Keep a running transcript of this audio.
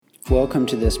Welcome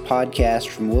to this podcast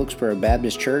from Wilkesboro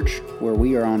Baptist Church, where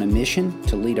we are on a mission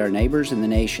to lead our neighbors and the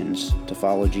nations to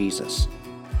follow Jesus.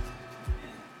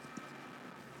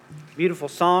 Beautiful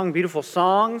song, beautiful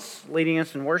songs leading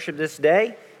us in worship this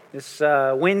day. This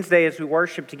Wednesday as we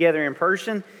worship together in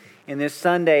person, and this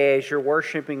Sunday as you're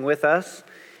worshiping with us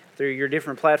through your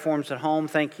different platforms at home.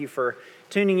 Thank you for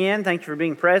tuning in. Thank you for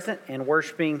being present and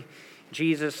worshiping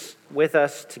Jesus with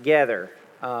us together.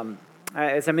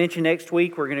 As I mentioned, next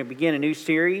week we're going to begin a new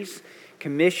series,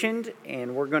 Commissioned,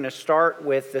 and we're going to start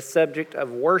with the subject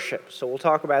of worship. So we'll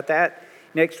talk about that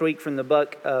next week from the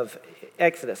book of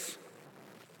Exodus.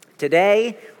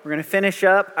 Today, we're going to finish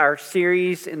up our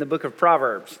series in the book of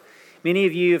Proverbs. Many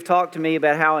of you have talked to me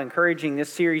about how encouraging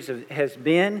this series has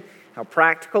been, how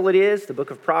practical it is. The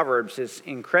book of Proverbs is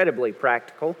incredibly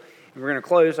practical. And we're going to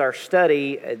close our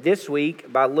study this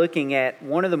week by looking at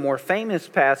one of the more famous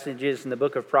passages in the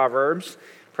book of Proverbs,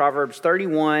 Proverbs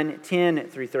 31, 10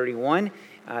 through 31.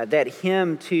 That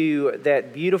hymn to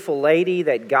that beautiful lady,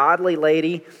 that godly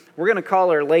lady. We're going to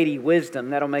call her Lady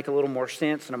Wisdom. That'll make a little more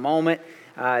sense in a moment.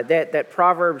 That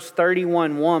Proverbs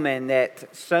 31 woman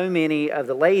that so many of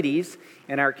the ladies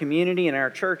in our community and our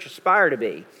church aspire to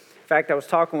be. In fact, I was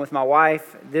talking with my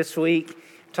wife this week,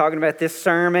 talking about this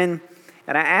sermon,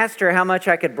 and I asked her how much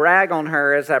I could brag on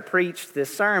her as I preached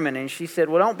this sermon, and she said,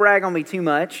 well, don't brag on me too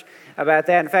much about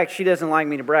that. In fact, she doesn't like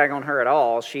me to brag on her at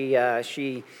all. She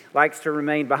likes to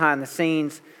remain behind the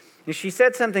scenes. And she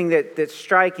said something that's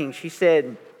striking. She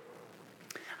said,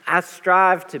 I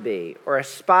strive to be or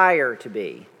aspire to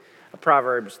be a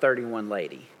Proverbs 31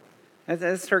 lady.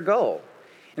 That's her goal.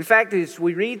 In fact, as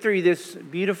we read through this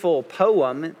beautiful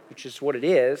poem, which is what it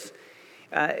is,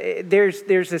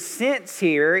 there's a sense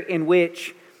here in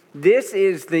which this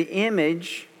is the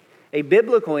image, a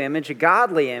biblical image, a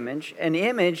godly image, an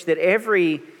image that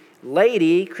every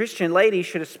lady, Christian lady,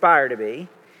 should aspire to be.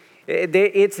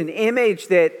 It's an image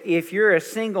that if you're a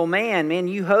single man,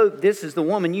 you hope this is the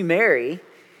woman you marry.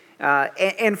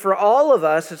 And for all of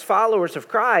us as followers of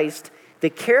Christ, the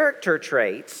character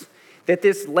traits that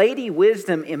this Lady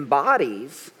Wisdom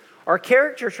embodies are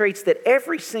character traits that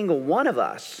every single one of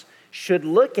us should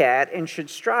look at and should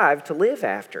strive to live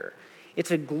after. It's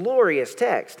a glorious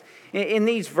text. In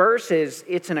these verses,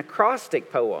 it's an acrostic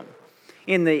poem.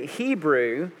 In the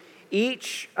Hebrew,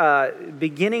 each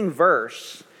beginning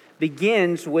verse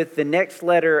begins with the next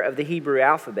letter of the Hebrew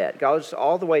alphabet, goes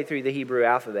all the way through the Hebrew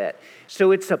alphabet.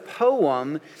 So it's a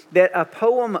poem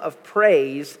of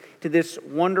praise to this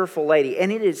wonderful lady, and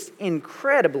it is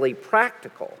incredibly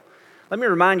practical. Let me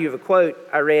remind you of a quote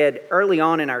I read early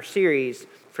on in our series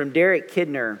from Derek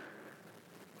Kidner.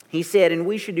 He said, and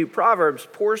we should do Proverbs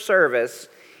poor service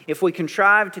if we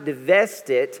contrive to divest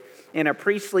it in a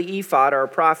priestly ephod or a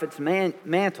prophet's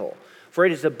mantle. For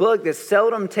it is a book that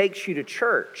seldom takes you to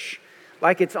church.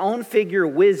 Like its own figure,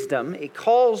 wisdom, it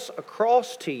calls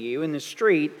across to you in the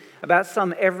street about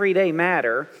some everyday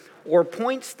matter or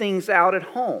points things out at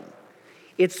home.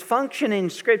 Its function in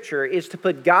Scripture is to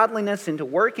put godliness into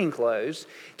working clothes,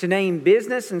 to name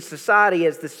business and society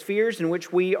as the spheres in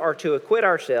which we are to acquit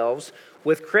ourselves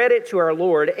with credit to our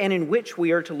Lord and in which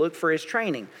we are to look for His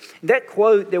training. That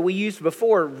quote that we used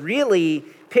before really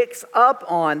picks up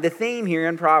on the theme here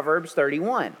in Proverbs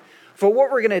 31. For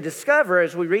what we're going to discover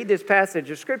as we read this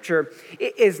passage of Scripture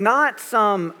is not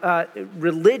some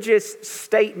religious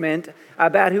statement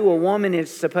about who a woman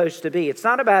is supposed to be. It's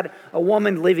not about a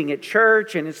woman living at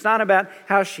church, and it's not about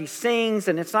how she sings,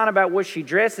 and it's not about what she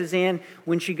dresses in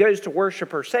when she goes to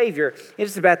worship her Savior.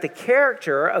 It's about the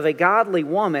character of a godly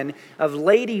woman, of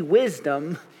Lady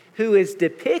Wisdom, who is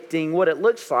depicting what it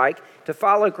looks like to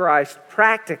follow Christ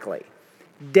practically,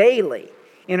 daily,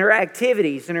 in her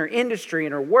activities, in her industry,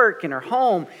 in her work, in her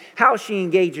home, how she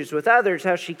engages with others,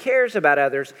 how she cares about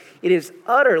others. It is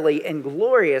utterly and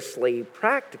gloriously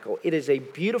practical. It is a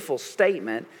beautiful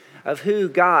statement of who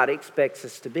God expects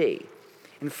us to be.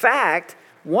 In fact,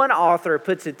 one author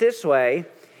puts it this way.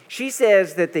 She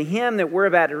says that the hymn that we're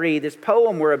about to read, this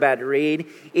poem we're about to read,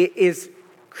 is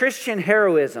Christian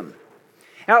heroism.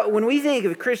 Now, when we think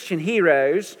of Christian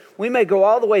heroes, we may go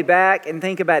all the way back and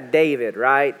think about David,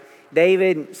 right?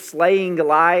 David slaying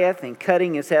Goliath and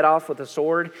cutting his head off with a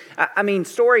sword. I mean,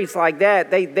 stories like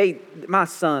that, my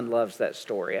son loves that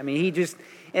story. I mean, he just,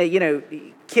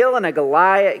 killing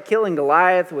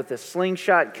Goliath with a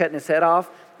slingshot, cutting his head off.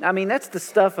 I mean, that's the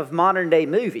stuff of modern day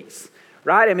movies,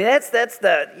 right? I mean, that's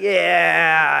the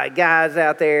guys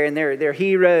out there and they're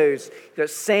heroes. You've got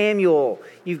Samuel.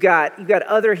 You've got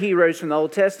other heroes from the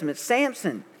Old Testament.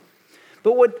 Samson.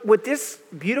 But what this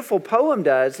beautiful poem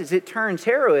does is it turns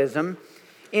heroism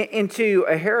into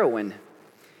a heroine.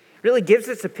 Really gives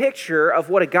us a picture of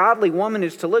what a godly woman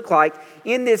is to look like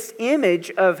in this image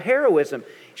of heroism.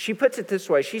 She puts it this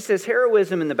way. She says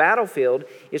heroism in the battlefield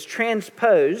is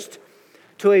transposed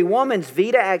to a woman's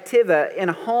vita activa in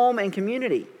home and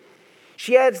community.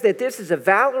 She adds that this is a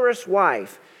valorous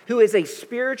wife who is a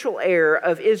spiritual heir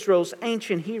of Israel's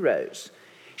ancient heroes.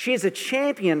 She is a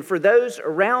champion for those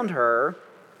around her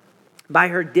by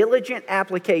her diligent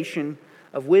application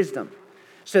of wisdom.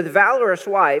 So the valorous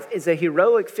wife is a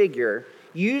heroic figure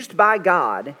used by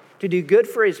God to do good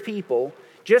for his people,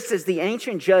 just as the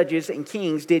ancient judges and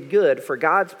kings did good for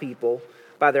God's people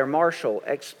by their martial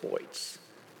exploits.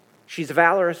 She's a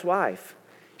valorous wife.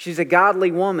 She's a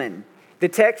godly woman. The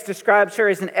text describes her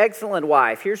as an excellent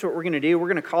wife. Here's what we're going to do. We're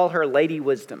going to call her Lady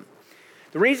Wisdom.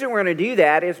 The reason we're going to do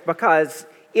that is because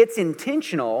it's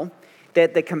intentional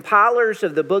that the compilers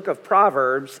of the book of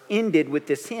Proverbs ended with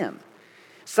this hymn.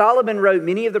 Solomon wrote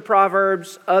many of the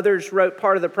Proverbs, others wrote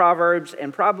part of the Proverbs,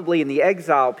 and probably in the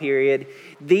exile period,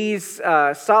 these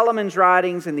Solomon's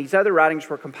writings and these other writings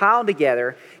were compiled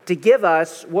together to give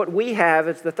us what we have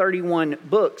as the 31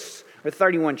 books, or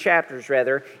 31 chapters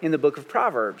rather, in the book of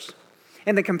Proverbs.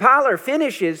 And the compiler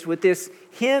finishes with this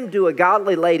hymn to a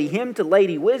godly lady, hymn to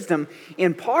Lady Wisdom,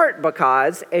 in part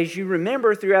because, as you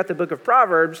remember throughout the book of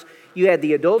Proverbs, you had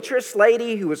the adulterous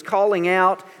lady who was calling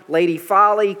out, Lady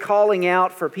Folly calling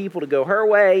out for people to go her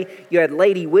way. You had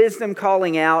Lady Wisdom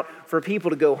calling out for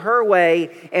people to go her way.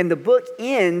 And the book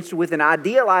ends with an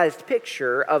idealized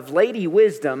picture of Lady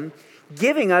Wisdom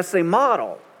giving us a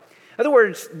model. In other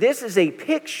words, this is a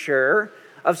picture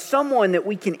of someone that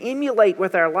we can emulate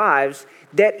with our lives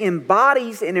that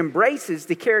embodies and embraces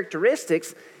the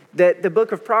characteristics that the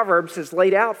book of Proverbs has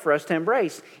laid out for us to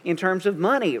embrace in terms of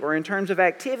money or in terms of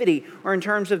activity or in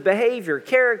terms of behavior,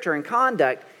 character, and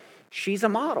conduct. She's a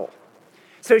model.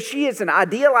 So she is an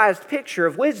idealized picture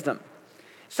of wisdom.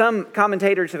 Some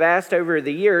commentators have asked over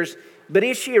the years, but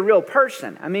is she a real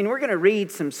person? I mean, we're going to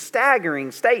read some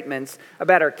staggering statements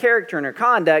about her character and her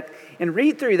conduct and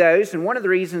read through those. And one of the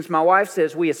reasons my wife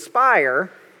says we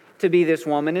aspire to be this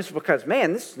woman is because,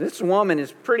 man, this woman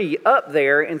is pretty up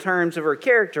there in terms of her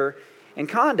character and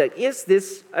conduct. Is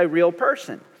this a real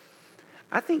person?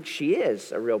 I think she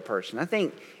is a real person. I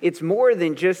think it's more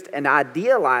than just an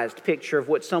idealized picture of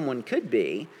what someone could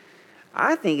be.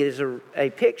 I think it is a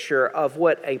picture of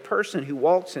what a person who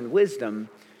walks in wisdom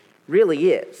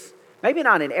really is. Maybe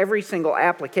not in every single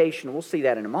application, we'll see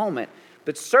that in a moment,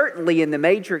 but certainly in the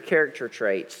major character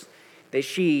traits that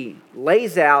she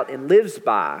lays out and lives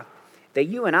by that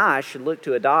you and I should look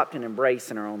to adopt and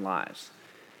embrace in our own lives.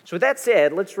 So with that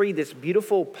said, let's read this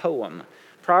beautiful poem,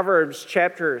 Proverbs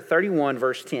chapter 31,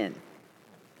 verse 10.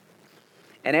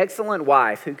 An excellent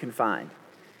wife who can find?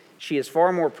 She is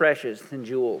far more precious than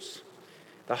jewels.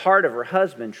 The heart of her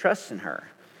husband trusts in her,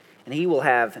 and he will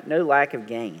have no lack of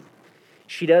gain.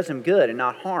 She does him good and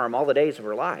not harm all the days of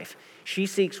her life. She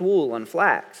seeks wool and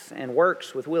flax and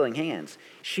works with willing hands.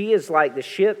 She is like the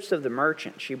ships of the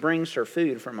merchant. She brings her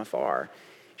food from afar.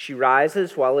 She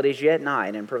rises while it is yet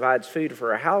night and provides food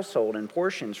for her household and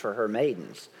portions for her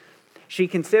maidens. She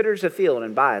considers a field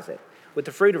and buys it. With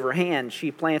the fruit of her hand,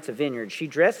 she plants a vineyard. She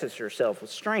dresses herself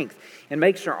with strength and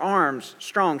makes her arms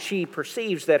strong. She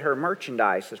perceives that her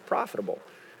merchandise is profitable.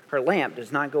 Her lamp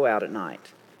does not go out at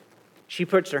night. She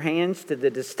puts her hands to the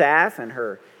distaff and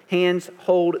her hands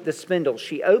hold the spindle.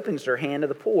 She opens her hand to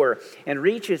the poor and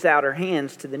reaches out her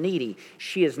hands to the needy.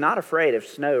 She is not afraid of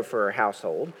snow for her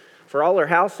household, for all her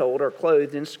household are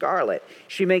clothed in scarlet.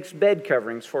 She makes bed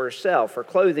coverings for herself. Her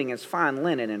clothing is fine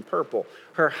linen and purple.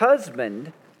 Her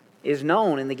husband is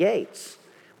known in the gates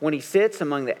when he sits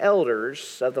among the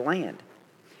elders of the land.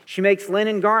 She makes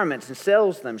linen garments and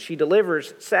sells them. She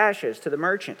delivers sashes to the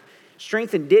merchant.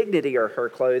 Strength and dignity are her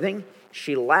clothing.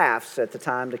 She laughs at the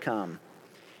time to come.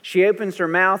 She opens her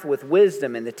mouth with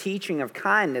wisdom, and the teaching of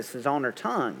kindness is on her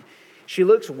tongue. She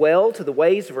looks well to the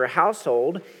ways of her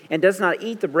household and does not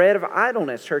eat the bread of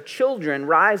idleness. Her children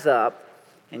rise up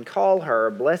and call her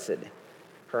blessed.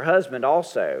 Her husband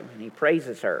also, and he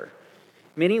praises her.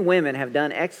 Many women have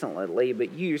done excellently,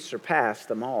 but you surpass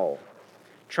them all.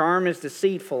 Charm is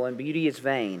deceitful and beauty is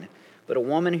vain, but a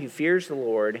woman who fears the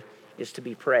Lord is to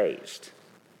be praised.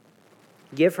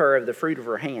 Give her of the fruit of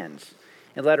her hands,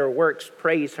 and let her works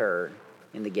praise her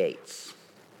in the gates.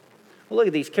 We'll look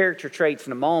at these character traits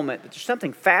in a moment, but there's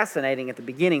something fascinating at the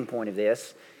beginning point of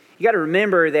this. You got to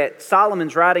remember that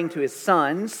Solomon's writing to his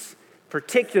sons,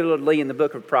 particularly in the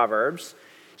book of Proverbs.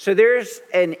 So there's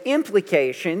an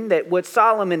implication that what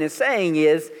Solomon is saying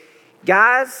is,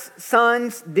 guys,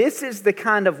 sons, this is the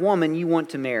kind of woman you want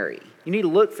to marry. You need to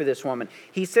look for this woman.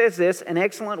 He says this, an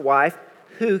excellent wife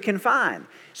who can find.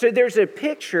 So there's a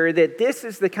picture that this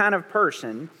is the kind of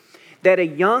person that a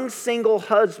young single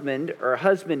husband or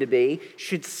husband-to-be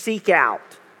should seek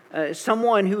out.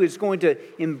 Someone who is going to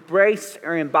embrace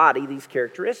or embody these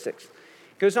characteristics.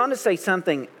 It goes on to say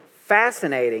something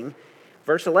fascinating.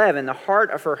 Verse 11, the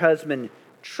heart of her husband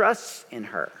trusts in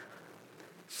her.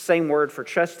 Same word for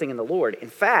trusting in the Lord. In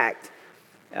fact,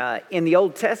 in the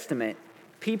Old Testament,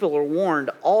 people are warned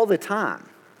all the time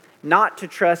not to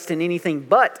trust in anything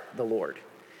but the Lord,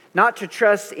 not to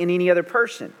trust in any other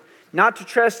person, not to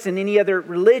trust in any other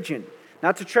religion,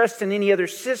 not to trust in any other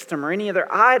system or any other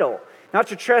idol, not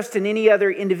to trust in any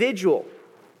other individual.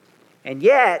 And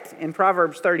yet, in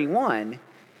Proverbs 31,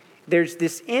 there's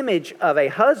this image of a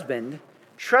husband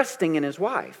trusting in his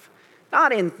wife.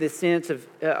 Not in the sense of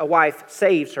a wife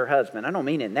saves her husband. I don't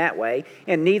mean it in that way,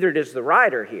 and neither does the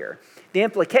writer here. The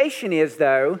implication is,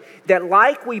 though, that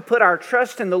like we put our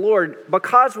trust in the Lord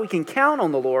because we can count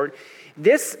on the Lord,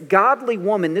 this godly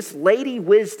woman, this Lady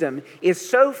Wisdom, is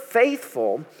so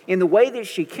faithful in the way that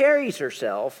she carries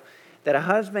herself that a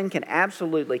husband can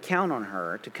absolutely count on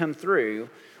her to come through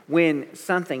when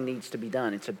something needs to be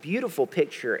done. It's a beautiful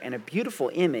picture and a beautiful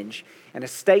image and a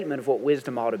statement of what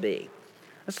wisdom ought to be.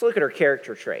 Let's look at her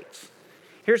character traits.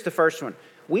 Here's the first one.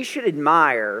 We should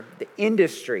admire the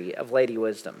industry of Lady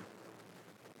Wisdom.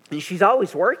 And she's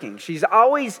always working. She's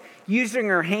always using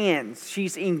her hands.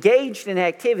 She's engaged in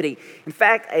activity. In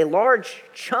fact, a large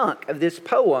chunk of this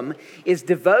poem is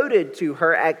devoted to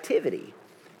her activity,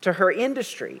 to her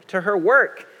industry, to her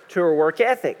work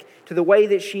ethic, to the way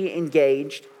that she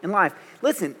engaged in life.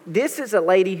 Listen, this is a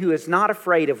lady who is not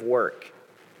afraid of work.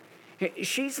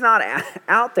 She's not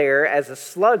out there as a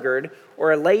sluggard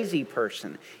or a lazy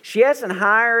person. She hasn't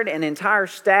hired an entire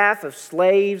staff of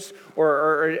slaves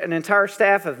or an entire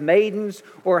staff of maidens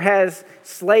or has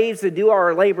slaves that do all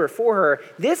her labor for her.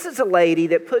 This is a lady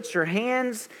that puts her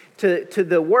hands to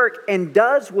the work and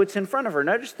does what's in front of her.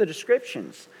 Notice the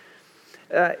descriptions.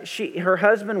 Her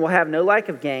husband will have no lack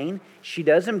of gain. She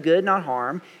does him good, not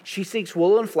harm. She seeks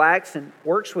wool and flax and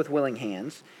works with willing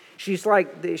hands. She is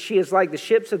like the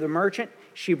ships of the merchant.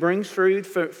 She brings food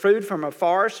from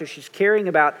afar, so she's caring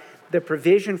about the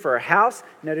provision for her house.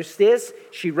 Notice this,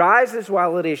 she rises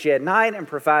while it is yet night and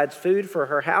provides food for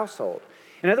her household.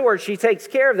 In other words, she takes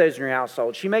care of those in her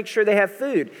household. She makes sure they have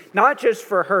food, not just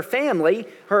for her family,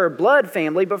 her blood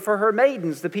family, but for her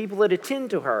maidens, the people that attend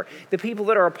to her, the people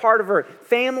that are a part of her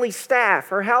family staff,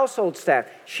 her household staff.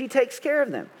 She takes care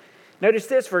of them. Notice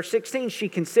this, verse 16, she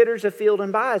considers a field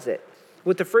and buys it.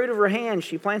 With the fruit of her hand,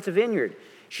 she plants a vineyard.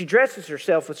 She dresses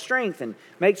herself with strength and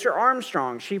makes her arms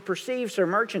strong. She perceives her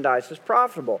merchandise as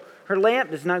profitable. Her lamp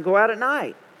does not go out at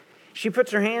night. She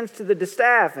puts her hands to the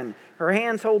distaff and her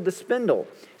hands hold the spindle.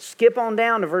 Skip on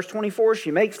down to verse 24.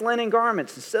 She makes linen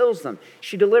garments and sells them.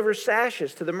 She delivers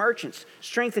sashes to the merchants.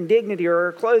 Strength and dignity are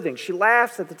her clothing. She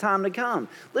laughs at the time to come.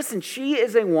 Listen, she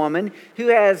is a woman who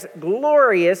has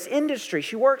glorious industry.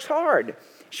 She works hard.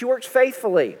 She works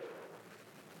faithfully.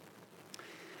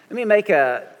 Let me make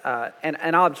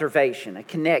an observation, a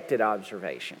connected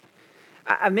observation.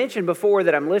 I mentioned before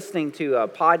that I'm listening to a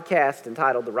podcast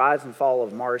entitled The Rise and Fall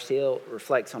of Mars Hill. It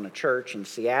reflects on a church in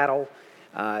Seattle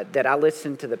that I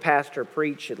listened to the pastor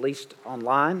preach, at least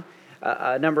online,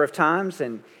 a number of times.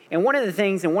 And one of the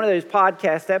things in one of those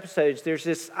podcast episodes, there's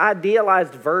this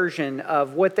idealized version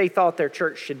of what they thought their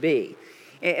church should be.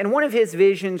 And one of his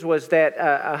visions was that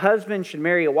a husband should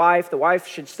marry a wife. The wife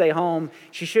should stay home.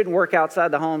 She shouldn't work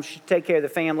outside the home. She should take care of the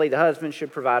family. The husband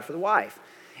should provide for the wife.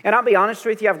 And I'll be honest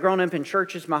with you, I've grown up in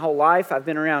churches my whole life. I've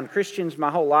been around Christians my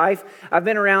whole life. I've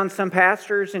been around some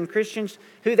pastors and Christians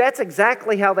who that's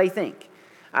exactly how they think.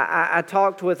 I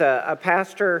talked with a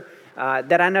pastor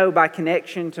that I know by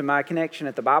connection to my connection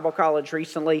at the Bible college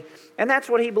recently, and that's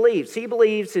what he believes. He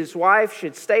believes his wife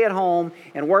should stay at home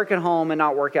and work at home and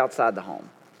not work outside the home.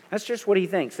 That's just what he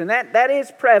thinks. And that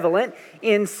is prevalent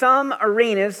in some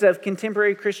arenas of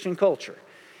contemporary Christian culture.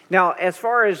 Now, as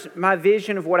far as my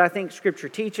vision of what I think Scripture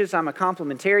teaches, I'm a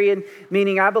complementarian,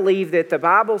 meaning I believe that the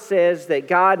Bible says that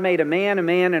God made a man,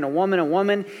 and a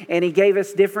woman, and He gave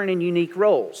us different and unique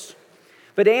roles.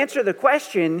 But to answer the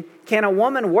question, can a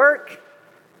woman work?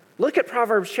 Look at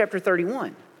Proverbs chapter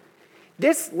 31.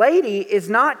 This lady is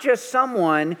not just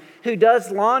someone who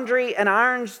does laundry and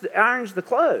irons the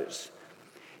clothes.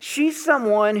 She's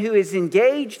someone who is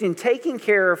engaged in taking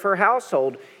care of her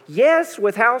household. Yes,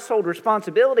 with household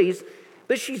responsibilities,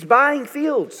 but she's buying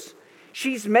fields.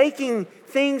 She's making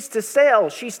things to sell.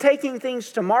 She's taking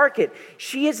things to market.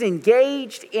 She is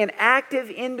engaged in active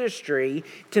industry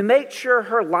to make sure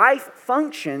her life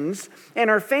functions and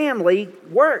her family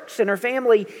works and her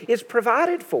family is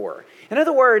provided for. In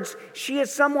other words, she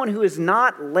is someone who is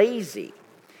not lazy.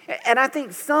 And I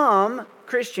think some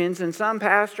Christians and some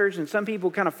pastors and some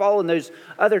people kind of fall in those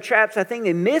other traps. I think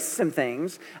they miss some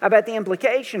things about the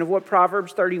implication of what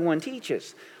Proverbs 31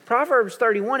 teaches. Proverbs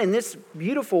 31, and this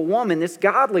beautiful woman, this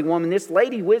godly woman, this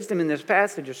lady wisdom in this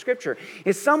passage of Scripture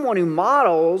is someone who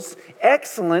models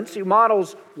excellence, who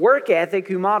models work ethic,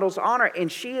 who models honor, and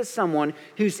she is someone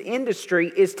whose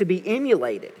industry is to be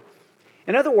emulated.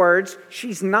 In other words,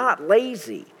 she's not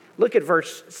lazy. Look at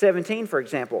verse 17, for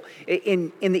example.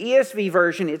 In the ESV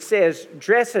version, it says,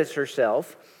 dresses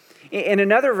herself. In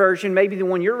another version, maybe the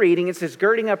one you're reading, it says,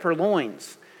 girding up her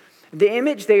loins. The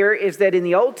image there is that in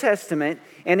the Old Testament,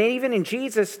 and even in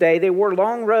Jesus' day, they wore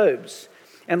long robes.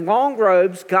 And long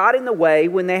robes got in the way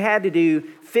when they had to do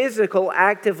physical,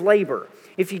 active labor.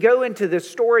 If you go into the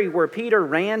story where Peter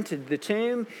ran to the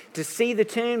tomb, to see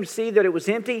that it was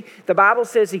empty, the Bible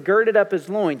says he girded up his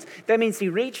loins. That means he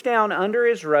reached down under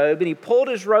his robe and he pulled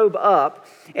his robe up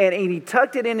and he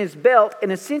tucked it in his belt, and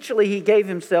essentially he gave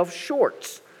himself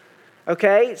shorts.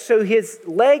 Okay, so his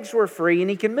legs were free and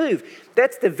he can move.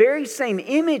 That's the very same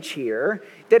image here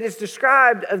that is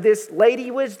described of this lady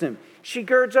wisdom. She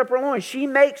girds up her loins. She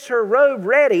makes her robe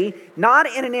ready, not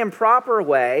in an improper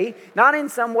way, not in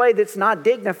some way that's not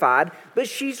dignified, but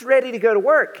she's ready to go to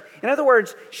work. In other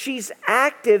words, she's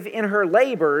active in her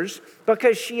labors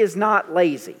because she is not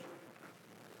lazy.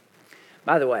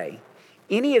 By the way,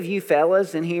 any of you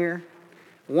fellas in here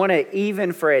want to,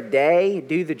 even for a day,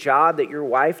 do the job that your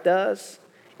wife does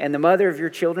and the mother of your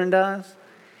children does?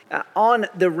 On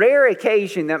the rare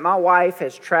occasion that my wife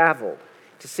has traveled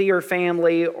to see her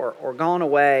family or gone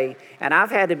away, and I've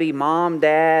had to be mom,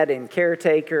 dad, and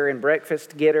caretaker, and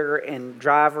breakfast getter, and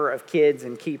driver of kids,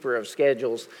 and keeper of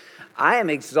schedules, I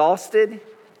am exhausted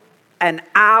an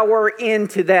hour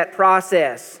into that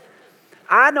process.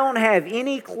 I don't have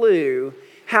any clue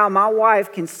how my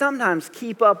wife can sometimes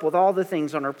keep up with all the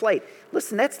things on her plate.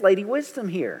 Listen, that's lady wisdom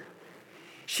here.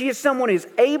 She is someone who's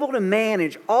able to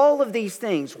manage all of these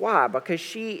things. Why? Because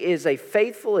she is a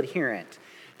faithful adherent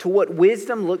to what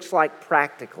wisdom looks like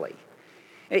practically.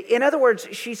 In other words,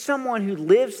 she's someone who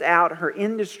lives out her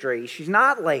industry. She's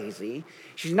not lazy.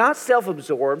 She's not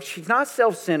self-absorbed. She's not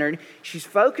self-centered. She's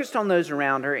focused on those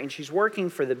around her, and she's working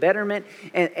for the betterment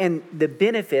and the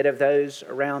benefit of those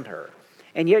around her.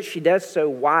 And yet she does so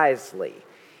wisely.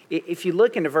 If you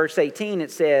look into verse 18,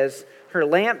 it says, her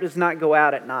lamp does not go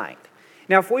out at night.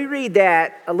 Now, if we read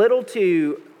that a little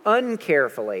too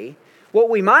uncarefully, what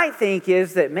we might think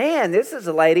is that, man, this is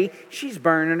a lady, she's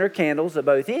burning her candles at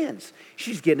both ends.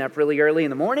 She's getting up really early in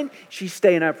the morning. She's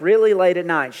staying up really late at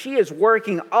night. She is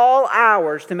working all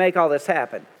hours to make all this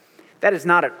happen. That is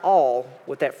not at all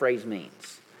what that phrase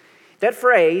means. That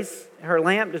phrase, her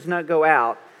lamp does not go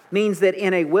out, means that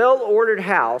in a well-ordered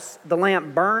house, the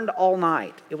lamp burned all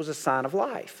night. It was a sign of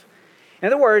life. In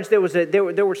other words, there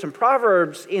were some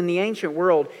proverbs in the ancient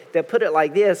world that put it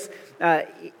like this.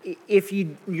 If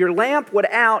your lamp went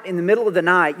out in the middle of the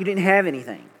night, you didn't have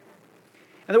anything.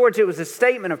 In other words, it was a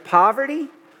statement of poverty,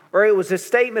 or it was a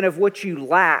statement of what you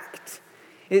lacked.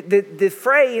 The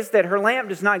phrase that her lamp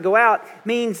does not go out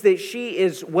means that she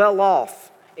is well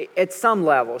off at some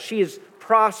level. She is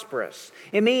prosperous.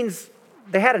 It means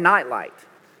they had a nightlight.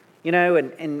 You know,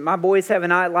 and my boys have a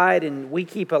nightlight, and we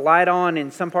keep a light on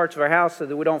in some parts of our house so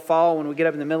that we don't fall when we get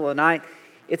up in the middle of the night.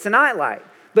 It's a nightlight.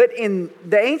 But in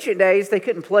the ancient days, they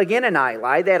couldn't plug in a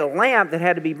nightlight. They had a lamp that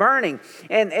had to be burning.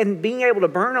 And being able to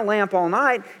burn a lamp all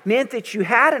night meant that you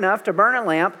had enough to burn a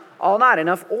lamp all night,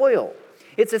 enough oil.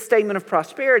 It's a statement of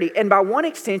prosperity. And by one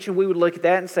extension, we would look at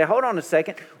that and say, hold on a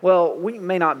second. Well, we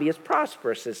may not be as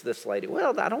prosperous as this lady.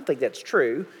 Well, I don't think that's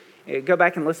true. Go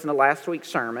back and listen to last week's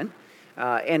sermon.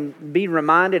 And be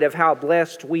reminded of how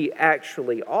blessed we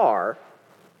actually are.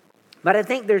 But I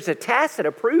think there's a tacit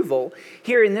approval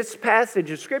here in this passage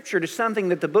of Scripture to something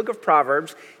that the book of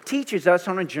Proverbs teaches us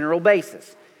on a general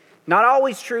basis. Not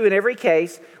always true in every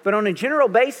case, but on a general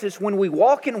basis, when we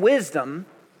walk in wisdom,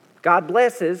 God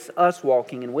blesses us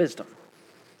walking in wisdom.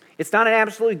 It's not an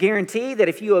absolute guarantee that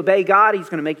if you obey God, He's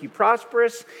going to make you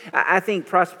prosperous. I think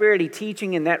prosperity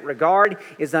teaching in that regard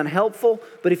is unhelpful.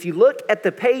 But if you look at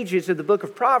the pages of the book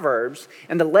of Proverbs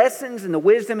and the lessons and the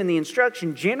wisdom and the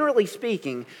instruction, generally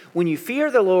speaking, when you fear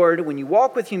the Lord, when you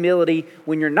walk with humility,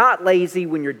 when you're not lazy,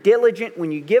 when you're diligent,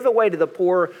 when you give away to the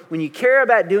poor, when you care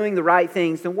about doing the right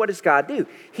things, then what does God do?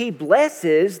 He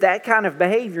blesses that kind of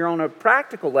behavior on a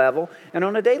practical level and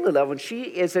on a daily level. And she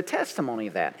is a testimony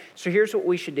of that. So here's what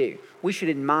we should do. We should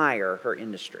admire her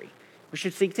industry. We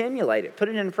should seek to emulate it, put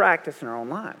it into practice in our own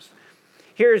lives.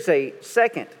 Here's a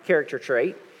second character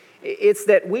trait. It's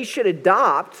that we should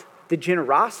adopt the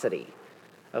generosity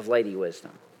of Lady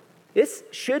Wisdom. This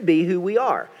should be who we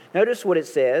are. Notice what it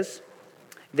says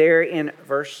there in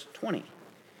verse 20.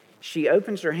 She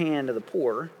opens her hand to the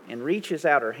poor and reaches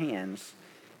out her hands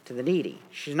to the needy.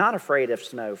 She's not afraid of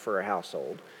snow for her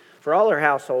household, for all her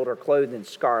household are clothed in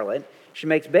scarlet. She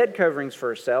makes bed coverings for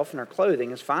herself, and her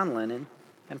clothing is fine linen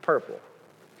and purple.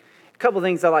 A couple of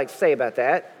things I like to say about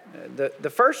that. The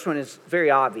first one is very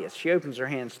obvious. She opens her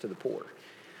hands to the poor.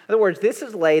 In other words, this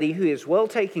is a lady who is well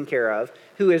taken care of,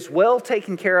 who is well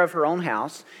taken care of her own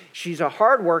house. She's a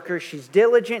hard worker. She's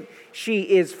diligent. She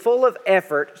is full of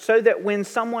effort so that when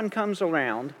someone comes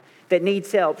around that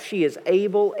needs help, she is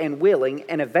able and willing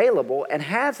and available and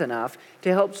has enough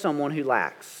to help someone who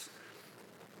lacks.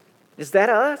 Is that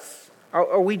us?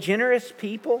 Are we generous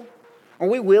people? Are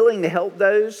we willing to help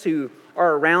those who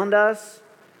are around us?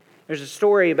 There's a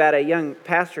story about a young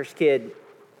pastor's kid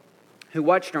who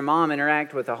watched her mom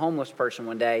interact with a homeless person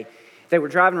one day. They were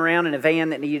driving around in a van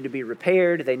that needed to be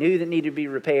repaired. They knew that needed to be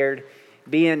repaired.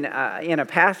 Being in a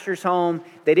pastor's home,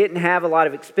 they didn't have a lot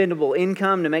of expendable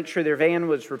income to make sure their van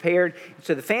was repaired.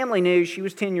 So the family knew. She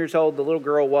was 10 years old, the little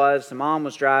girl was, the mom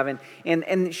was driving,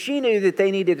 and she knew that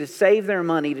they needed to save their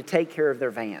money to take care of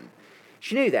their van.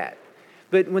 She knew that.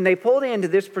 But when they pulled into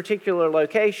this particular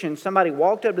location, somebody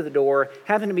walked up to the door,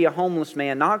 happened to be a homeless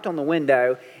man, knocked on the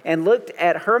window, and looked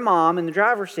at her mom in the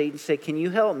driver's seat and said, "Can you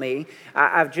help me?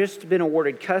 I've just been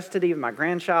awarded custody of my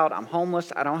grandchild. I'm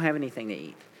homeless. I don't have anything to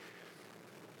eat."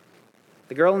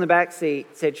 The girl in the back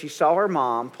seat said she saw her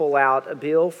mom pull out a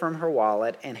bill from her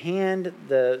wallet and hand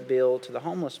the bill to the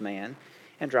homeless man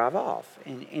and drive off.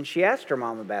 And she asked her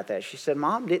mom about that. She said,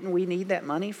 "Mom, didn't we need that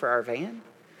money for our van?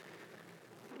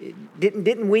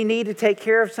 Didn't we need to take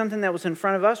care of something that was in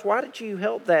front of us? Why did you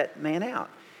help that man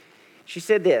out?" She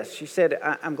said this. She said,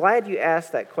 "I'm glad you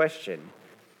asked that question."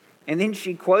 And then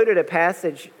she quoted a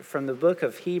passage from the book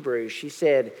of Hebrews. She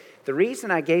said, "The reason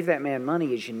I gave that man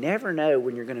money is you never know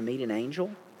when you're going to meet an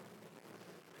angel."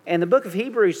 And the book of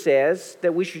Hebrews says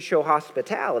that we should show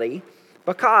hospitality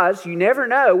because you never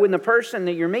know when the person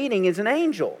that you're meeting is an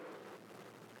angel,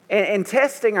 and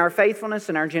testing our faithfulness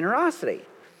and our generosity.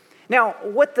 Now,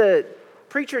 what the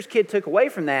preacher's kid took away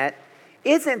from that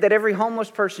isn't that every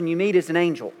homeless person you meet is an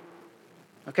angel,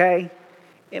 okay?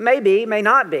 It may be, may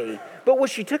not be. But what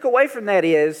she took away from that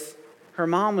is her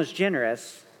mom was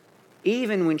generous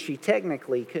even when she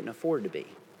technically couldn't afford to be.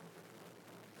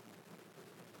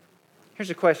 Here's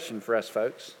a question for us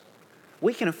folks.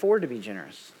 We can afford to be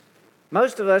generous.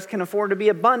 Most of us can afford to be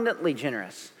abundantly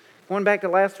generous. Going back to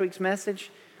last week's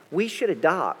message, we should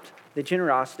adopt the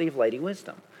generosity of Lady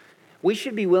Wisdom. We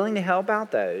should be willing to help out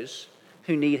those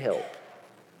who need help,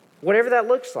 whatever that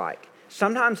looks like.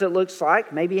 Sometimes it looks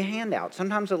like maybe a handout.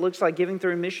 Sometimes it looks like giving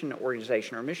through a mission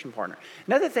organization or a mission partner.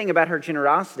 Another thing about her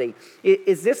generosity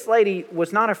is this lady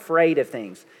was not afraid of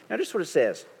things. Notice what it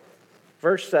says.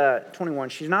 Verse 21,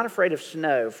 she's not afraid of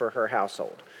snow for her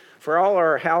household. For all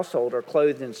her household are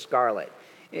clothed in scarlet.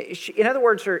 In other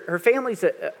words, her family's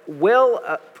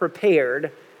well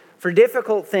prepared for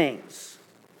difficult things.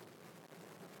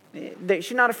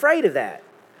 She's not afraid of that.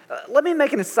 Let me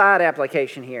make an aside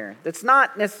application here that's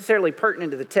not necessarily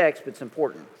pertinent to the text, but it's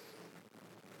important.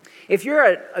 If you're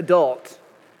an adult,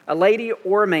 a lady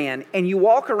or a man, and you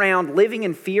walk around living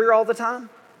in fear all the time,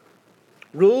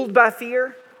 ruled by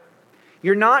fear,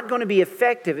 you're not going to be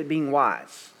effective at being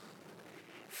wise.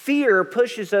 Fear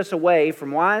pushes us away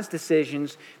from wise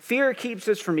decisions. Fear keeps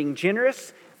us from being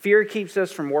generous. Fear keeps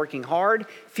us from working hard.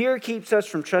 Fear keeps us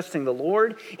from trusting the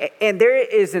Lord. And there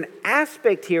is an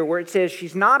aspect here where it says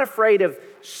she's not afraid of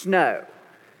snow.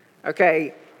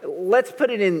 Okay, let's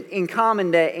put it in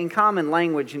common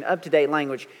language and up-to-date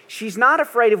language. She's not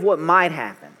afraid of what might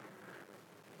happen.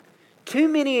 Too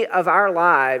many of our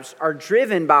lives are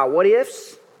driven by what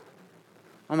ifs.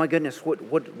 Oh my goodness,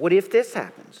 what if this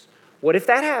happens? What if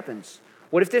that happens?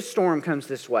 What if this storm comes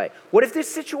this way? What if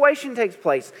this situation takes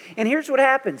place? And here's what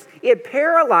happens. It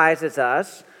paralyzes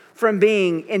us from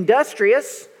being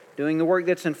industrious, doing the work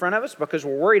that's in front of us because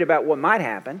we're worried about what might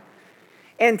happen.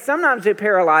 And sometimes it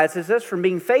paralyzes us from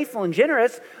being faithful and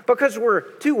generous because we're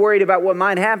too worried about what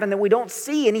might happen that we don't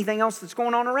see anything else that's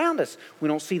going on around us. We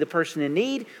don't see the person in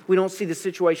need. We don't see the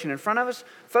situation in front of us.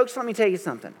 Folks, let me tell you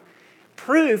something.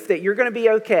 Proof that you're going to be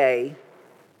okay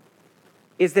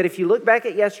is that if you look back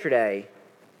at yesterday,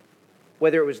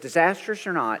 whether it was disastrous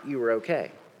or not, you were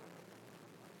okay.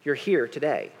 You're here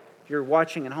today. You're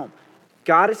watching at home.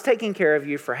 God is taking care of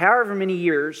you for however many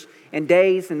years and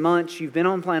days and months you've been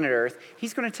on planet Earth.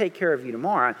 He's going to take care of you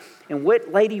tomorrow. And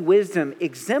what Lady Wisdom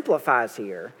exemplifies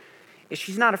here is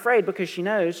she's not afraid because she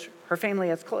knows her family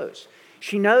has clothes.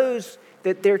 She knows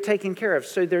that they're taken care of.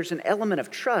 So there's an element of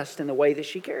trust in the way that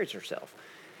she carries herself.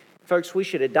 Folks, we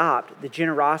should adopt the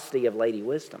generosity of Lady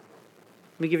Wisdom.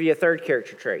 Let me give you a third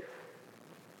character trait.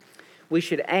 We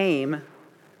should aim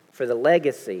for the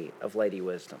legacy of Lady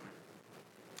Wisdom.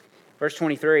 Verse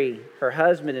 23, her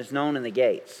husband is known in the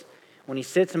gates when he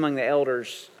sits among the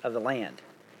elders of the land.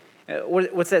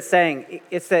 What's that saying?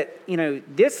 It's that,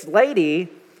 this lady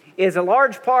is a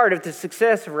large part of the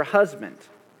success of her husband.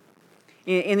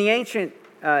 In the ancient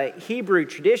Hebrew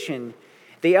tradition,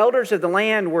 the elders of the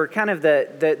land were kind of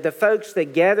the folks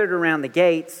that gathered around the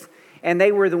gates, and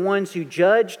they were the ones who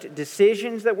judged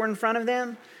decisions that were in front of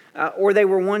them. Or they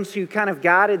were ones who kind of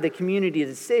guided the community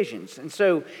decisions. And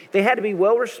so they had to be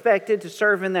well respected to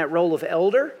serve in that role of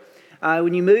elder.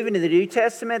 When you move into the New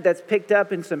Testament, that's picked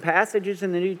up in some passages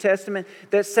in the New Testament,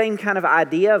 that same kind of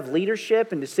idea of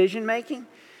leadership and decision making.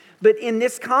 But in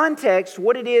this context,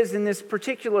 what it is in this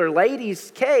particular lady's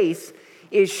case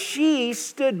is she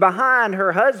stood behind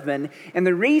her husband. And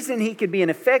the reason he could be an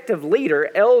effective leader,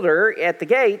 elder at the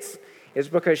gates, is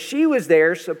because she was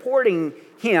there supporting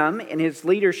him in his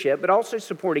leadership, but also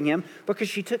supporting him because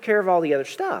she took care of all the other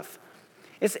stuff.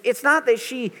 It's not that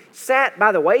she sat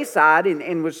by the wayside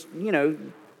and was,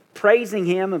 praising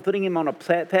him and putting him on a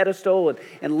pedestal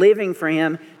and living for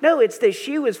him. No, it's that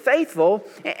she was faithful,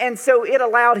 and so it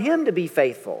allowed him to be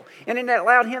faithful, and it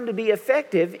allowed him to be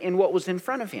effective in what was in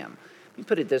front of him. Let me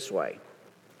put it this way.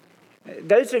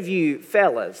 Those of you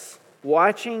fellas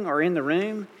watching or in the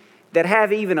room that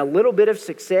have even a little bit of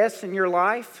success in your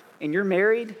life and you're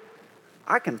married,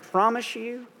 I can promise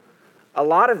you a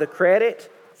lot of the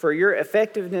credit for your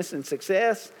effectiveness and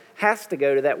success has to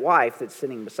go to that wife that's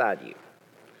sitting beside you.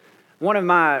 One of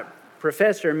my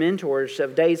professor mentors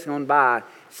of days gone by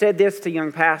said this to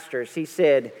young pastors. He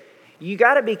said, you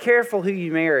got to be careful who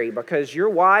you marry because your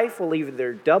wife will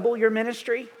either double your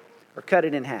ministry or cut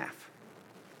it in half.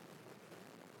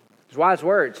 It's wise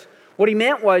words. What he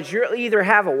meant was you'll either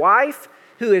have a wife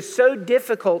who is so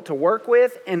difficult to work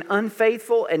with and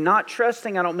unfaithful and not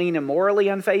trusting. I don't mean immorally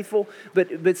unfaithful,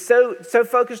 but so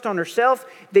focused on herself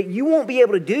that you won't be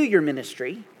able to do your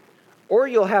ministry. Or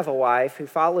you'll have a wife who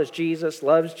follows Jesus,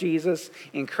 loves Jesus,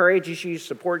 encourages you,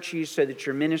 supports you so that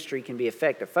your ministry can be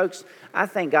effective. Folks, I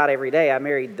thank God every day I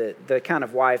married the kind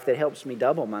of wife that helps me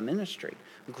double my ministry.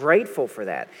 I'm grateful for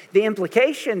that. The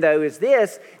implication, though, is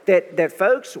this, that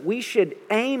folks, we should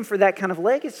aim for that kind of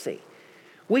legacy.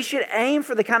 We should aim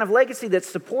for the kind of legacy that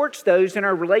supports those in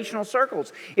our relational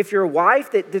circles. If you're a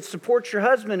wife that supports your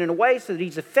husband in a way so that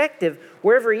he's effective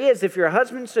wherever he is, if you're a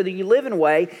husband so that you live in a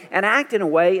way and act in a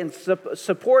way and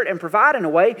support and provide in a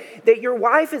way that your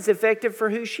wife is effective for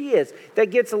who she is.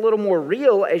 That gets a little more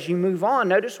real as you move on.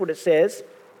 Notice what it says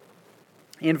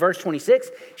in verse 26.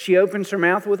 She opens her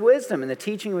mouth with wisdom and the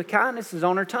teaching with kindness is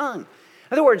on her tongue.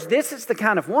 In other words, this is the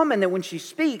kind of woman that when she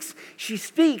speaks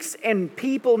and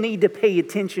people need to pay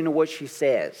attention to what she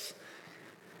says.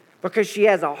 Because she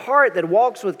has a heart that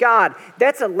walks with God.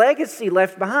 That's a legacy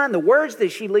left behind. The words that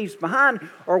she leaves behind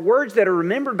are words that are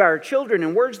remembered by her children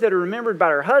and words that are remembered by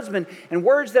her husband and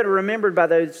words that are remembered by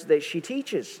those that she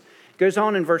teaches. Goes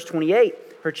on in verse 28,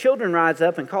 her children rise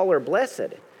up and call her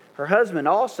blessed. Her husband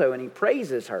also, and he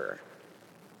praises her.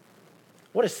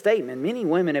 What a statement. Many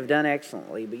women have done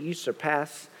excellently, but you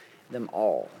surpass them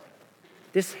all.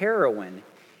 This heroine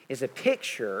is a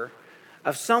picture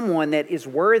of someone that is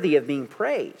worthy of being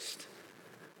praised.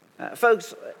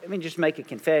 Folks, let me just make a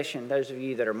confession. Those of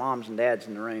you that are moms and dads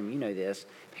in the room, you know this.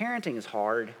 Parenting is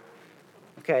hard.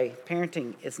 Okay,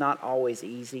 parenting is not always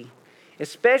easy,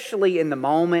 especially in the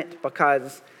moment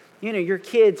because, your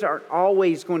kids aren't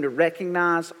always going to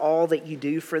recognize all that you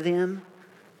do for them.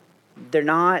 They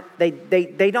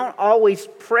don't always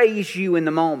praise you in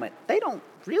the moment. They don't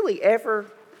really ever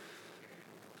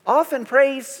often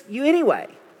praise you anyway,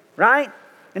 right?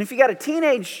 And if you got a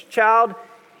teenage child,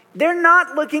 They're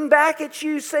not looking back at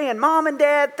you saying, Mom and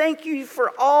Dad, thank you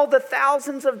for all the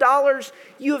thousands of dollars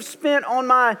you have spent on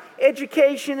my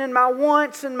education and my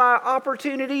wants and my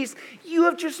opportunities. You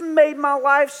have just made my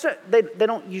life so... They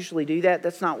don't usually do that.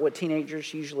 That's not what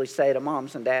teenagers usually say to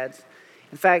moms and dads.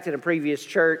 In fact, at a previous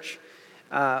church,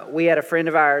 we had a friend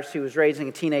of ours who was raising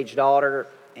a teenage daughter,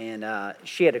 and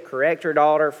she had to correct her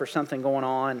daughter for something going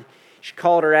on. She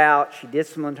called her out, she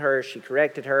disciplined her, she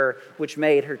corrected her, which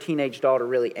made her teenage daughter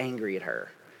really angry at her.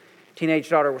 Teenage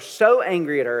daughter was so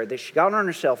angry at her that she got on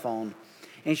her cell phone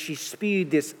and she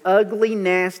spewed this ugly,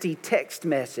 nasty text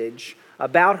message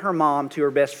about her mom to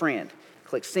her best friend.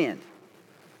 Click send.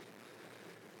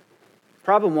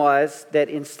 Problem was that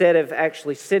instead of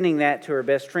actually sending that to her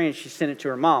best friend, she sent it to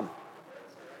her mom.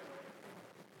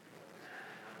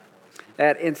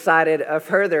 That incited a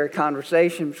further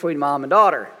conversation between mom and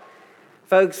daughter.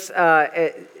 Folks,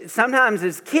 sometimes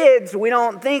as kids, we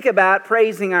don't think about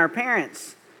praising our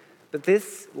parents. But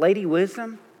this Lady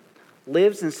Wisdom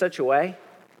lives in such a way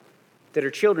that her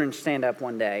children stand up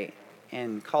one day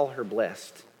and call her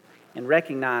blessed and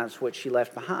recognize what she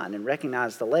left behind and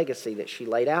recognize the legacy that she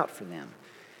laid out for them.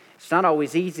 It's not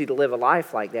always easy to live a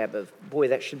life like that, but boy,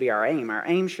 that should be our aim. Our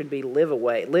aim should be live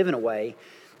in a way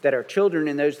that our children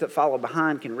and those that follow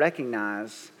behind can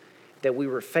recognize that we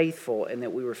were faithful and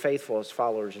that we were faithful as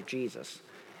followers of Jesus.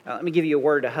 Let me give you a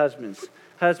word to husbands.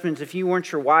 Husbands, if you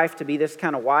want your wife to be this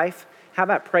kind of wife, how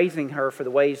about praising her for the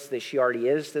ways that she already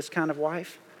is this kind of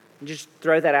wife? And just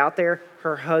throw that out there.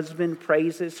 Her husband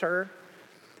praises her.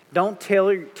 Don't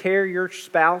tear your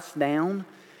spouse down.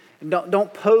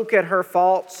 Don't poke at her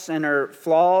faults and her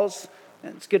flaws.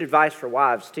 It's good advice for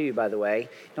wives too, by the way.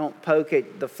 Don't poke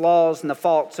at the flaws and the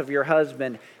faults of your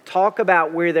husband. Talk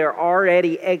about where they're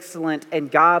already excellent and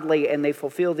godly and they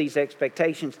fulfill these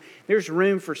expectations. There's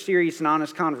room for serious and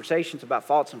honest conversations about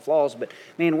faults and flaws, but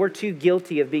man, we're too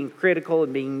guilty of being critical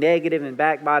and being negative and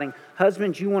backbiting.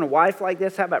 Husbands, you want a wife like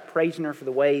this? How about praising her for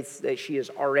the ways that she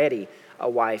is already a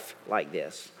wife like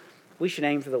this? We should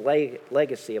aim for the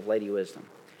legacy of Lady Wisdom.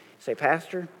 Say,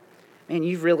 Pastor, man,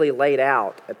 you've really laid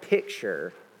out a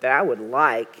picture that I would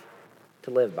like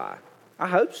to live by. I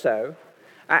hope so.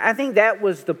 I think that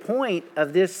was the point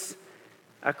of this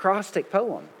acrostic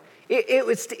poem.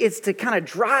 It's to kind of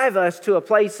drive us to a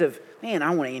place of, man,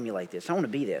 I want to emulate this. I want to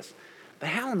be this. But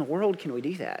how in the world can we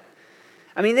do that?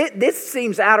 I mean, this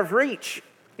seems out of reach.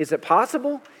 Is it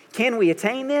possible? Can we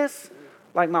attain this?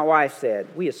 Like my wife said,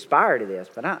 we aspire to this,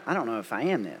 but I don't know if I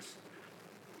am this.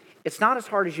 It's not as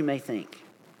hard as you may think.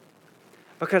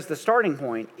 Because the starting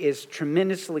point is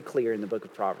tremendously clear in the book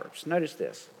of Proverbs. Notice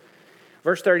this.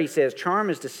 Verse 30 says,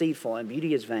 charm is deceitful and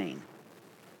beauty is vain.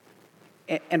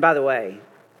 And by the way,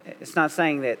 it's not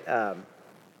saying that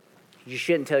you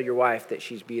shouldn't tell your wife that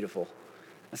she's beautiful.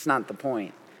 That's not the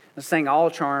point. It's saying all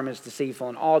charm is deceitful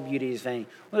and all beauty is vain.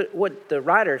 What the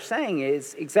writer is saying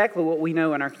is exactly what we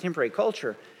know in our contemporary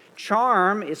culture.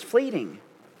 Charm is fleeting.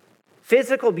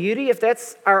 Physical beauty, if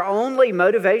that's our only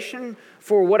motivation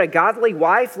for what a godly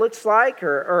wife looks like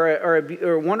or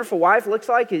a wonderful wife looks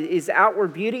like is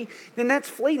outward beauty, then that's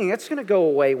fleeting. That's going to go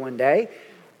away one day.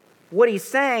 What he's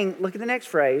saying, look at the next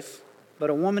phrase, but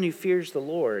a woman who fears the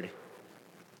Lord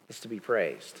is to be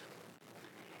praised.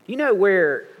 You know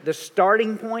where the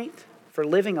starting point for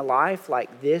living a life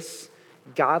like this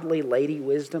godly Lady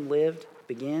Wisdom lived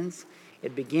begins?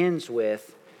 It begins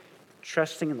with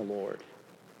trusting in the Lord.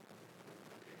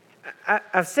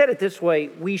 I've said it this way,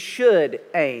 we should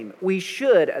aim, we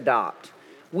should adopt,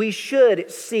 we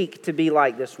should seek to be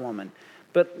like this woman.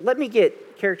 But let me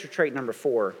get character trait number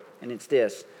 4, and it's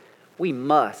this. We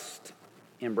must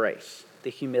embrace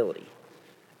the humility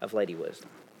of Lady Wisdom.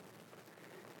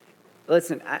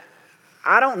 Listen,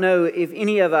 I don't know if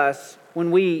any of us,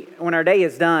 when our day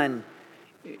is done,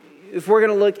 if we're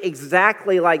going to look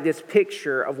exactly like this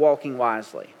picture of walking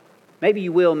wisely. Maybe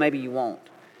you will, maybe you won't.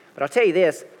 But I'll tell you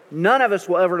this, none of us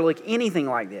will ever look anything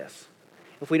like this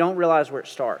if we don't realize where it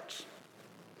starts.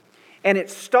 And it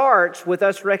starts with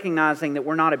us recognizing that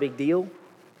we're not a big deal.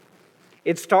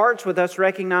 It starts with us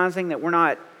recognizing that we're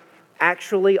not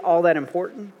actually all that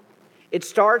important. It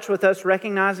starts with us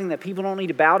recognizing that people don't need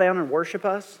to bow down and worship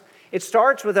us. It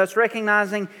starts with us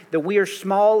recognizing that we are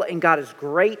small and God is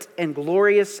great and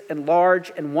glorious and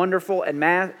large and wonderful and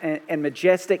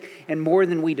majestic and more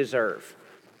than we deserve.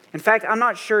 In fact, I'm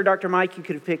not sure, Dr. Mike, you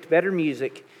could have picked better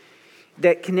music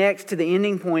that connects to the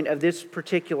ending point of this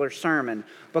particular sermon,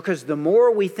 because the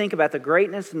more we think about the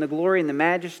greatness and the glory and the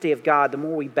majesty of God, the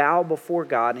more we bow before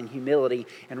God in humility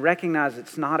and recognize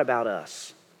it's not about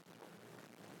us.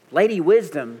 Lady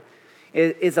Wisdom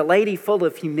is a lady full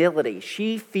of humility.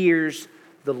 She fears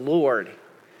the Lord.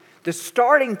 The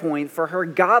starting point for her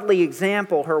godly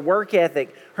example, her work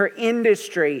ethic, her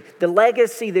industry, the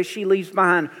legacy that she leaves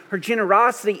behind, her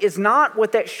generosity is not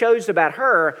what that shows about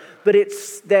her, but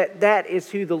it's that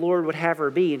is who the Lord would have her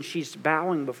be. And she's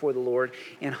bowing before the Lord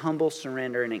in humble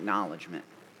surrender and acknowledgement.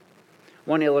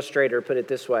 One illustrator put it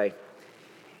this way.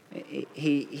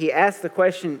 He asked the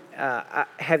question,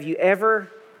 have you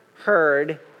ever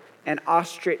heard an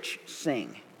ostrich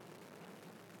sing?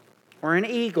 Or an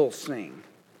eagle sing?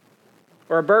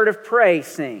 Or a bird of prey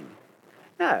sing?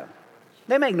 No.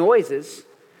 They make noises.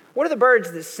 What are the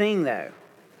birds that sing, though?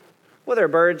 Well, there are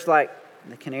birds like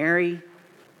the canary,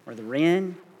 or the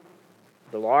wren,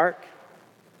 the lark,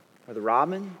 or the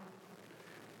robin.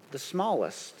 The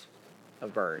smallest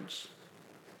of birds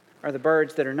are the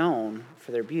birds that are known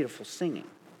for their beautiful singing.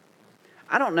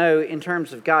 I don't know in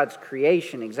terms of God's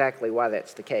creation exactly why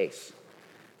that's the case.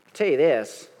 I'll tell you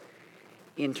this,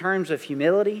 in terms of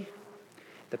humility,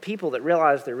 the people that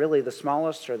realize they're really the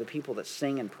smallest are the people that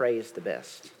sing and praise the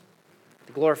best,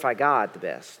 that glorify God the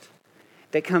best,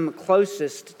 that come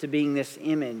closest to being this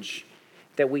image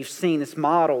that we've seen, this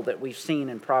model that we've seen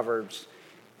in Proverbs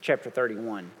chapter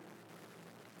 31.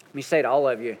 Let me say to all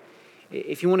of you,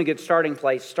 if you want a good starting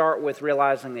place, start with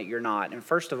realizing that you're not. And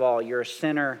first of all, you're a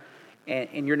sinner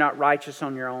and you're not righteous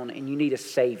on your own, and you need a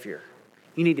Savior.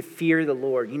 You need to fear the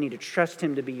Lord. You need to trust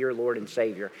Him to be your Lord and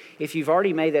Savior. If you've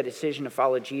already made that decision to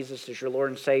follow Jesus as your Lord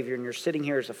and Savior, and you're sitting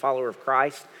here as a follower of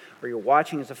Christ, or you're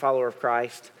watching as a follower of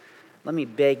Christ, let me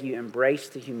beg you, embrace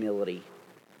the humility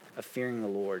of fearing the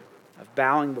Lord, of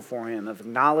bowing before Him, of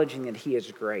acknowledging that He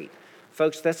is great.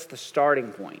 Folks, that's the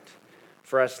starting point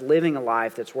for us living a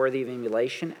life that's worthy of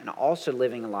emulation and also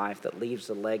living a life that leaves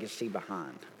a legacy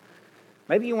behind.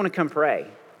 Maybe you want to come pray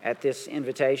at this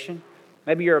invitation.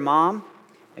 Maybe you're a mom.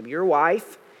 Maybe you're a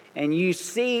wife, and you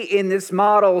see in this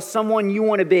model someone you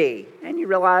want to be, and you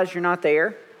realize you're not there.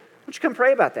 Why don't you come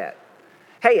pray about that?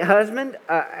 Hey, husband,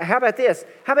 how about this?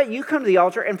 How about you come to the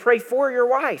altar and pray for your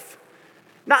wife?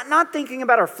 Not thinking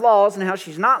about her flaws and how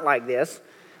she's not like this,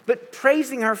 but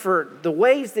praising her for the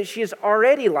ways that she is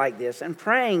already like this, and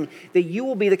praying that you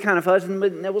will be the kind of husband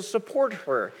that will support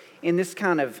her in this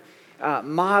kind of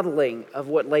modeling of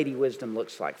what Lady Wisdom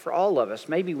looks like. For all of us,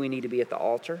 maybe we need to be at the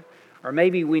altar, or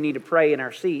maybe we need to pray in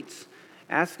our seats,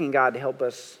 asking God to help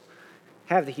us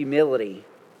have the humility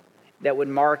that would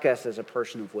mark us as a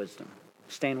person of wisdom.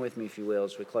 Stand with me, if you will,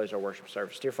 as we close our worship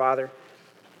service. Dear Father,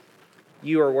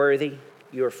 you are worthy,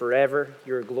 you are forever,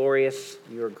 you are glorious,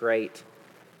 you are great.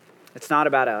 It's not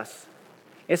about us.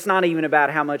 It's not even about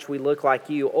how much we look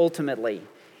like you. Ultimately,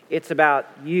 it's about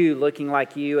you looking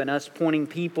like you and us pointing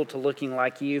people to looking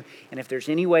like you. And if there's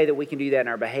any way that we can do that in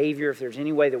our behavior, if there's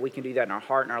any way that we can do that in our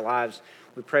heart and our lives,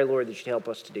 we pray, Lord, that you'd help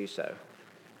us to do so.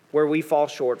 Where we fall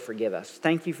short, forgive us.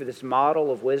 Thank you for this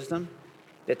model of wisdom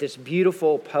that this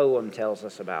beautiful poem tells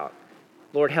us about.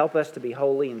 Lord, help us to be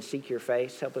holy and seek your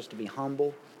face. Help us to be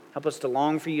humble. Help us to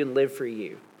long for you and live for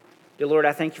you. Dear Lord,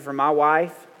 I thank you for my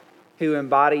wife, who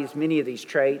embodies many of these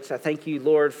traits. I thank you,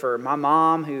 Lord, for my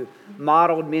mom, who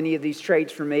modeled many of these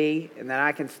traits for me, and that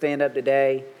I can stand up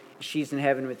today. She's in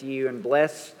heaven with you, and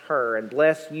bless her and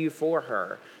bless you for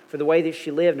her, for the way that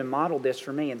she lived and modeled this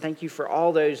for me. And thank you for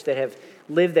all those that have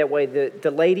lived that way,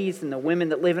 the ladies and the women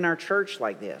that live in our church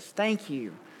like this. Thank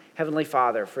you, Heavenly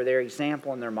Father, for their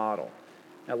example and their model.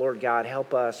 Now, Lord God,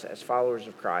 help us as followers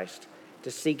of Christ to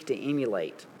seek to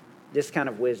emulate this kind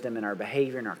of wisdom in our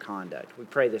behavior and our conduct. We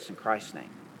pray this in Christ's name.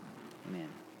 Amen.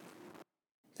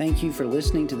 Thank you for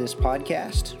listening to this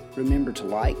podcast. Remember to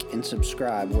like and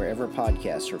subscribe wherever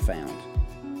podcasts are found.